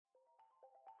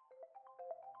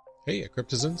Heya,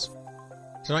 cryptozens.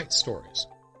 Tonight's stories.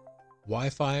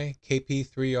 YFI,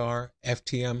 KP3R,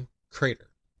 FTM, Crater,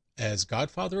 as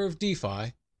GodFather of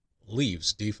DeFi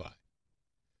leaves DeFi.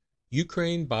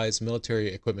 Ukraine buys military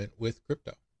equipment with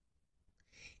crypto.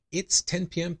 It's 10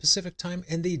 p.m. Pacific time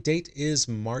and the date is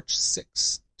March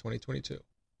 6, 2022.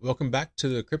 Welcome back to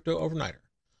the Crypto Overnighter.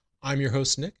 I'm your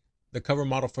host, Nick. The cover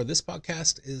model for this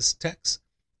podcast is Tex,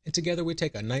 and together we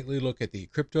take a nightly look at the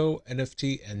crypto,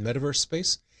 NFT, and metaverse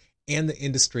space and the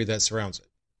industry that surrounds it.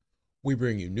 We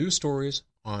bring you news stories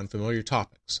on familiar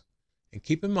topics. And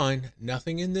keep in mind,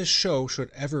 nothing in this show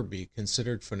should ever be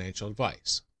considered financial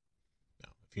advice. Now,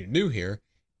 if you're new here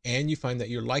and you find that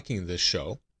you're liking this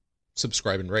show,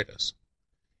 subscribe and rate us.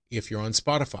 If you're on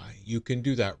Spotify, you can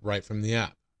do that right from the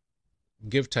app.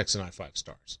 Give Tex and I 5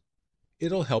 stars.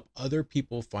 It'll help other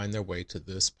people find their way to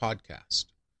this podcast.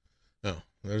 Now,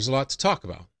 there's a lot to talk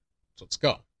about, so let's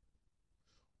go.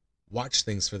 Watch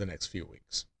things for the next few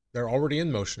weeks. They're already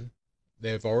in motion.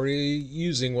 They've already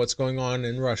using what's going on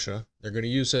in Russia. They're going to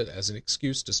use it as an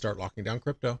excuse to start locking down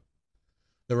crypto.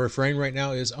 The refrain right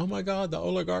now is, oh my God, the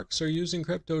oligarchs are using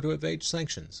crypto to evade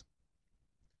sanctions.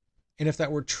 And if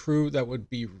that were true, that would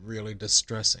be really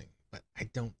distressing. But I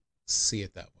don't see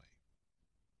it that way.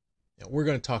 Now, we're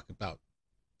going to talk about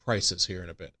prices here in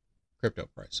a bit, crypto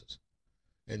prices.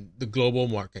 And the global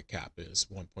market cap is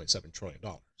 $1.7 trillion.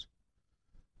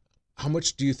 How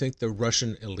much do you think the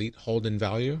Russian elite hold in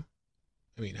value?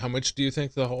 I mean, how much do you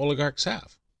think the oligarchs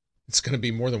have? It's going to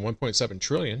be more than 1.7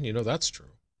 trillion. You know, that's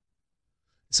true.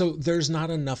 So there's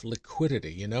not enough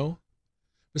liquidity,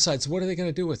 Besides, what are they going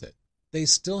to do with it? They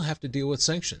still have to deal with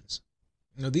sanctions.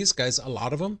 These guys, a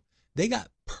lot of them, they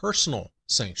got personal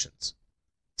sanctions.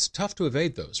 It's tough to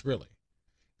evade those, really,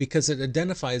 because it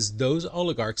identifies those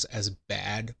oligarchs as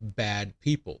bad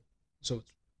people. So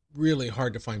it's really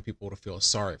hard to find people to feel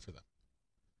sorry for them.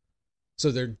 So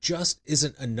there just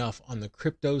isn't enough on the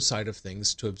crypto side of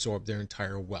things to absorb their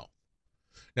entire wealth.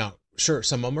 Now, sure,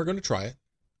 some of them are going to try it.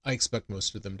 I expect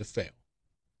most of them to fail.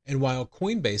 And while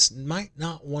Coinbase might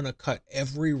not want to cut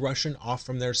every Russian off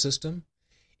from their system,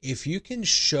 if you can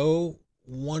show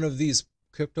one of these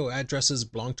crypto addresses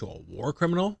belong to a war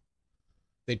criminal,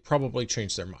 they'd probably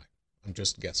change their mind. I'm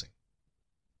just guessing.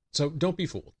 So don't be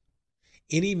fooled.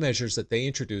 Any measures that they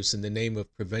introduce in the name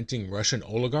of preventing Russian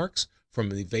oligarchs from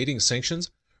evading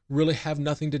sanctions really have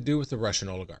nothing to do with the Russian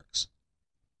oligarchs.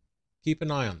 Keep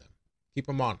an eye on them. Keep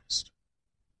them honest.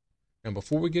 Now,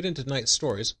 before we get into tonight's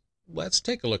stories, let's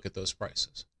take a look at those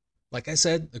prices. Like I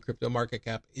said, the crypto market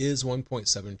cap is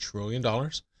 $1.7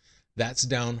 trillion. That's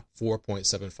down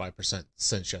 4.75%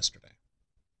 since yesterday.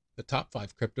 The top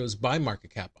 5 cryptos by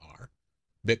market cap are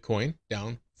Bitcoin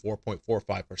down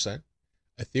 4.45%,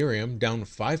 Ethereum down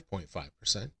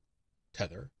 5.5%,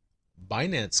 Tether,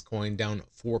 Binance Coin down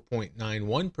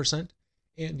 4.91%,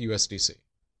 and USDC.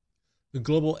 The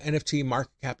global NFT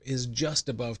market cap is just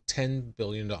above $10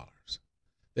 billion.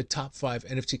 The top 5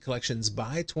 NFT collections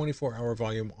by 24-hour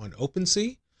volume on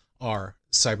OpenSea are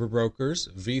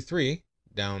Cyberbrokers V3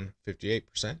 down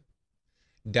 58%,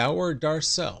 Dower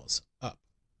Darcells up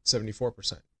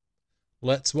 74%,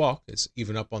 Let's Walk is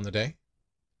even up on the day,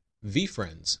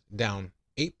 VFriends down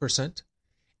 8%,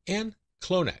 and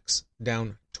Clonex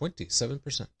down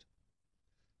 27%.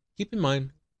 Keep in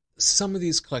mind, some of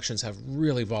these collections have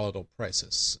really volatile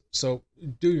prices, so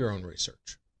do your own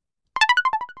research.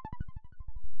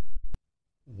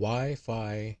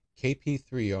 YFI,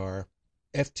 KP3R,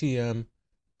 FTM,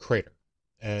 Crater,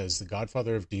 as the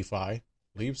GodFather of DeFi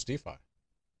leaves DeFi.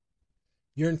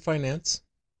 Yearn Finance,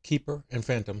 Keeper, and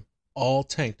Phantom all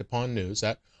tanked upon news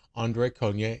that Andre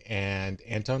Cognier and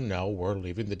Anton Nell were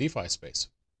leaving the DeFi space,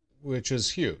 which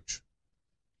is huge.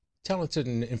 Talented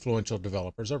and influential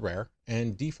developers are rare,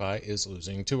 and DeFi is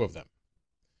losing 2 of them.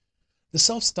 The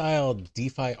self-styled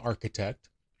DeFi architect,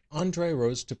 Andre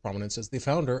rose to prominence as the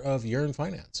founder of Yearn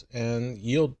Finance and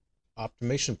Yield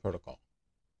Optimization Protocol.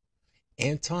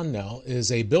 Anton Nell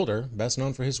is a builder best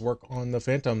known for his work on the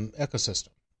Phantom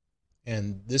ecosystem.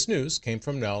 And this news came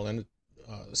from Nell in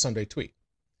a Sunday tweet.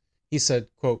 He said,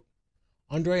 quote,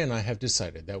 Andre and I have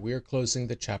decided that we are closing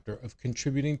the chapter of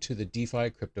contributing to the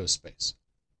DeFi crypto space,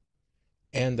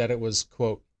 and that it was,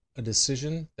 quote, a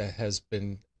decision that has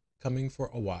been coming for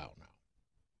a while now.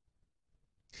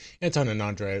 Anton and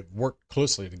Andre worked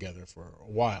closely together for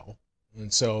a while,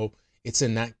 and so it's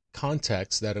in that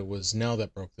context that it was now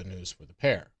that broke the news for the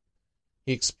pair.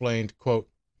 He explained, quote,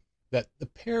 that the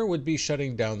pair would be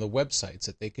shutting down the websites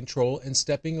that they control and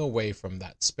stepping away from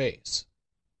that space.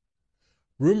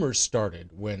 Rumors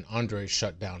started when Andre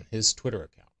shut down his Twitter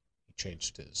account. He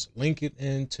changed his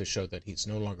LinkedIn to show that he's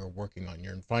no longer working on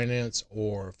Yearn Finance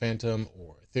or Phantom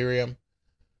or Ethereum.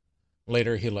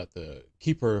 Later, he let the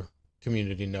Keeper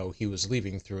community know he was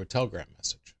leaving through a Telegram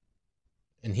message.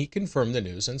 And he confirmed the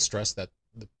news and stressed that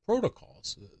the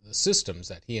protocols, the systems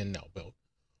that he and Nell built,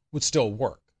 would still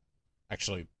work.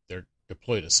 Actually, they're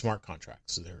deployed as smart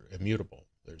contracts, so they're immutable.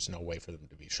 There's no way for them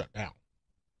to be shut down.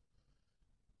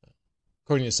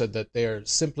 Cornea said that they are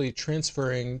simply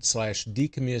transferring /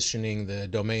 decommissioning the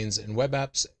domains and web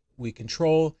apps we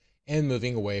control and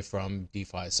moving away from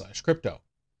DeFi / crypto.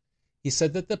 He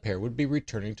said that the pair would be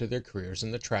returning to their careers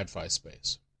in the TradFi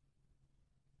space.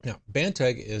 Now,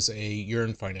 Banteg is a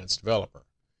Yearn Finance developer.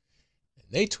 And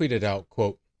they tweeted out,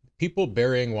 quote, "People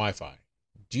burying Wi-Fi.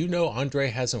 Do you know Andre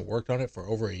hasn't worked on it for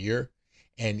over a year?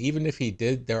 And even if he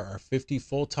did, there are 50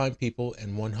 full-time people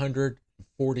and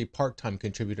 140 part-time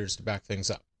contributors to back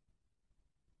things up."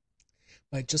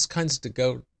 But it just kind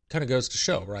of goes to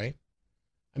show, right?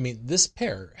 I mean, this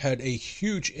pair had a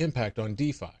huge impact on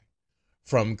DeFi,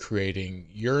 from creating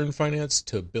Yearn Finance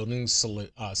to building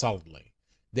solidly.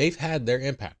 They've had their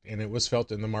impact, and it was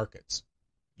felt in the markets.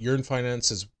 Yearn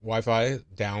Finance's YFI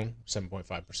down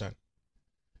 7.5%.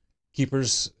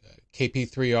 Keeper's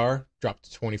KP3R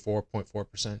dropped to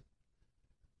 24.4%.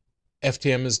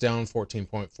 FTM is down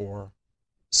 14.4%.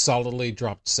 Solidly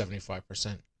dropped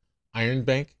 75%. Iron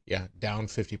Bank, down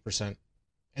 50%.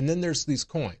 And then there's these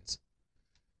coins.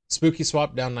 Spooky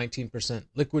Swap down 19%.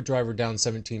 Liquid Driver down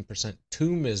 17%.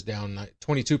 Tomb is down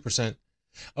 22%.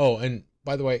 Oh, and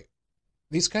by the way,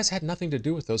 these guys had nothing to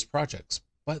do with those projects,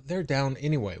 but they're down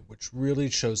anyway, which really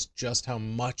shows just how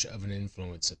much of an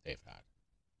influence that they've had.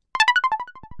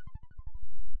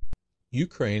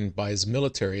 Ukraine buys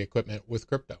military equipment with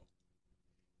crypto.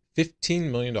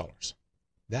 $15 million.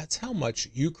 That's how much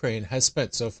Ukraine has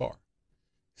spent so far.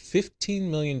 $15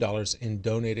 million in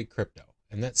donated crypto.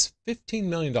 And that's $15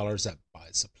 million that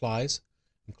buys supplies,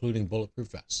 including bulletproof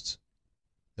vests.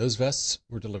 Those vests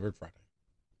were delivered Friday.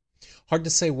 Hard to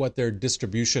say what their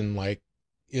distribution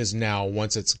is now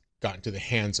once it's gotten to the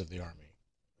hands of the army.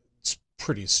 It's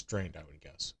pretty strained, I would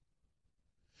guess.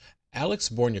 Alex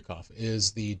Bornyakov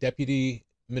is the Deputy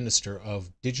Minister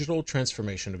of Digital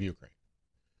Transformation of Ukraine.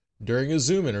 During a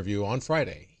Zoom interview on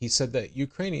Friday, he said that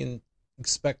Ukrainians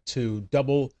expect to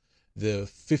double the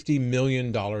 $50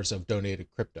 million of donated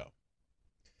crypto.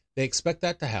 They expect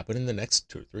that to happen in the next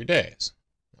 2 or 3 days.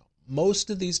 Now, most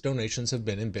of these donations have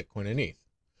been in Bitcoin and ETH.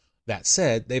 That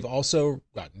said, they've also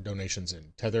gotten donations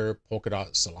in Tether,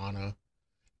 Polkadot, Solana,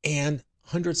 and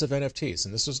hundreds of NFTs.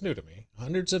 And this was new to me.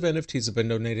 Hundreds of NFTs have been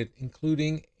donated,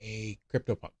 including a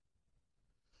CryptoPunk.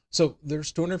 So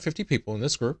there's 250 people in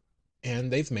this group,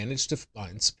 and they've managed to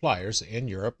find suppliers in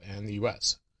Europe and the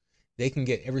US. They can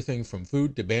get everything from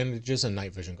food to bandages and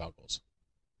night vision goggles.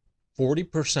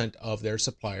 40% of their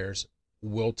suppliers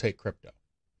will take crypto.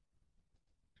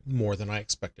 More than I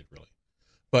expected, really.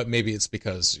 But maybe it's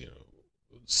because,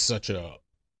 such a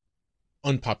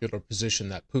unpopular position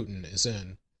that Putin is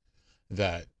in,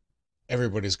 that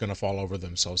everybody's going to fall over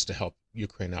themselves to help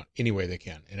Ukraine out any way they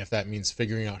can. And if that means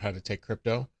figuring out how to take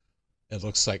crypto, it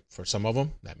looks like for some of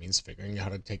them, that means figuring out how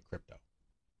to take crypto.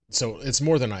 So it's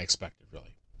more than I expected,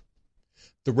 really.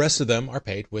 The rest of them are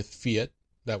paid with fiat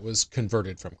that was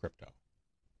converted from crypto.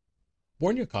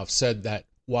 Bornyakov said that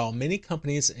while many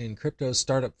companies and crypto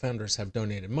startup founders have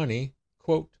donated money,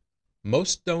 quote,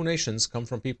 most donations come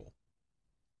from people.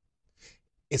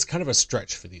 It's kind of a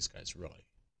stretch for these guys, really.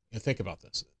 Think about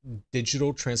this.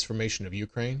 Digital transformation of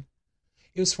Ukraine.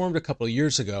 It was formed a couple of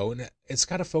years ago, and it's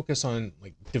got to focus on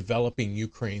developing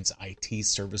Ukraine's IT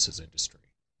services industry.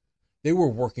 They were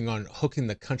working on hooking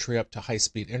the country up to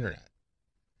high-speed internet.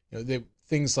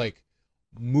 Things like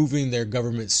moving their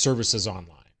government services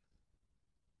online.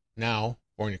 Now,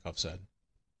 Bornyakov said,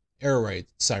 air raid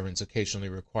sirens occasionally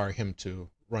require him to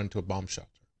run to a bomb shelter.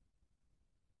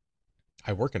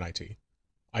 I work in IT.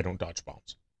 I don't dodge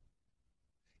bombs.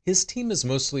 His team is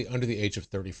mostly under the age of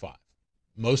 35.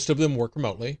 Most of them work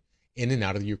remotely, in and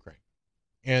out of the Ukraine.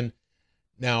 And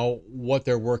now what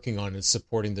they're working on is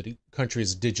supporting the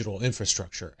country's digital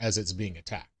infrastructure as it's being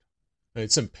attacked.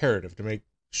 It's imperative to make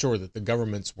sure that the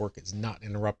government's work is not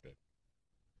interrupted.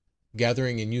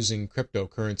 Gathering and using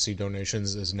cryptocurrency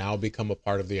donations has now become a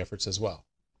part of the efforts as well.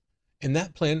 And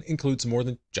that plan includes more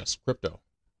than just crypto.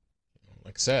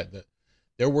 Like I said,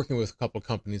 they're working with a couple of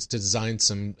companies to design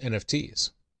some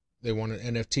NFTs. They want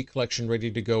an NFT collection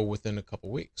ready to go within a couple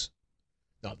weeks.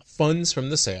 Now, the funds from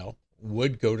the sale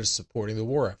would go to supporting the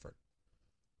war effort.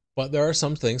 But there are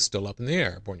some things still up in the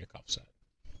air, Bornyakov said.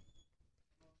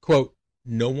 Quote,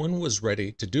 no one was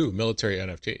ready to do military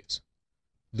NFTs.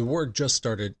 The war just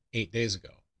started 8 days ago.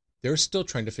 They're still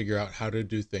trying to figure out how to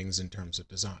do things in terms of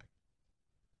design.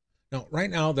 Now, right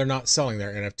now, they're not selling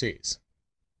their NFTs.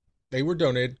 They were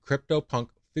donated CryptoPunk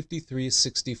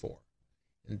 5364,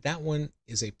 and that one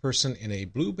is a person in a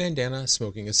blue bandana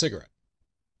smoking a cigarette.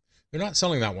 They're not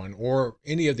selling that one or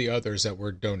any of the others that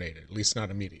were donated, at least not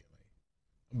immediately.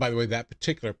 By the way, that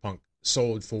particular punk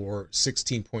sold for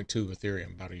 16.2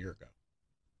 Ethereum about a year ago.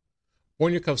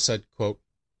 Wojnikow said, quote,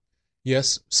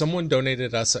 "Yes, someone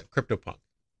donated us at CryptoPunk,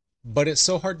 but it's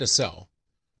so hard to sell.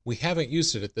 We haven't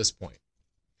used it at this point.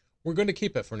 We're going to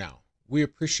keep it for now. We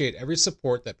appreciate every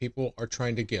support that people are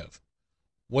trying to give.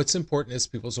 What's important is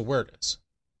people's awareness.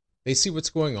 They see what's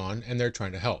going on and they're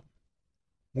trying to help.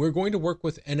 We're going to work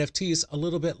with NFTs a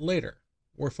little bit later.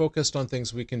 We're focused on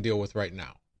things we can deal with right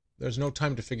now. There's no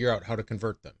time to figure out how to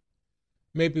convert them.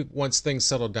 Maybe once things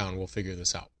settle down, we'll figure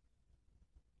this out."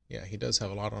 Yeah, he does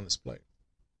have a lot on his plate.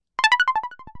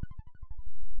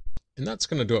 And that's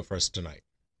going to do it for us tonight.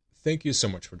 Thank you so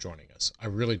much for joining us. I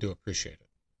really do appreciate it.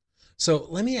 So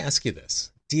let me ask you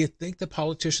this. Do you think the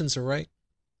politicians are right?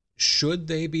 Should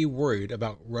they be worried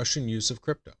about Russian use of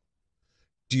crypto?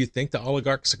 Do you think the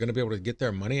oligarchs are going to be able to get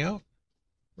their money out?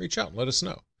 Reach out and let us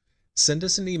know. Send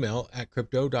us an email at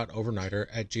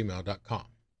crypto.overnighter@gmail.com.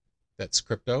 That's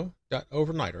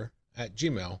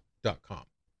crypto.overnighter@gmail.com.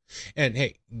 And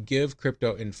hey, give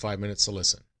Crypto in 5 minutes a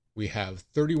listen. We have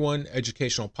 31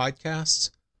 educational podcasts,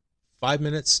 5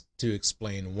 minutes to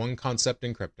explain one concept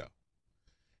in crypto.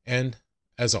 And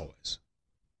as always,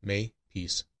 may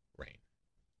peace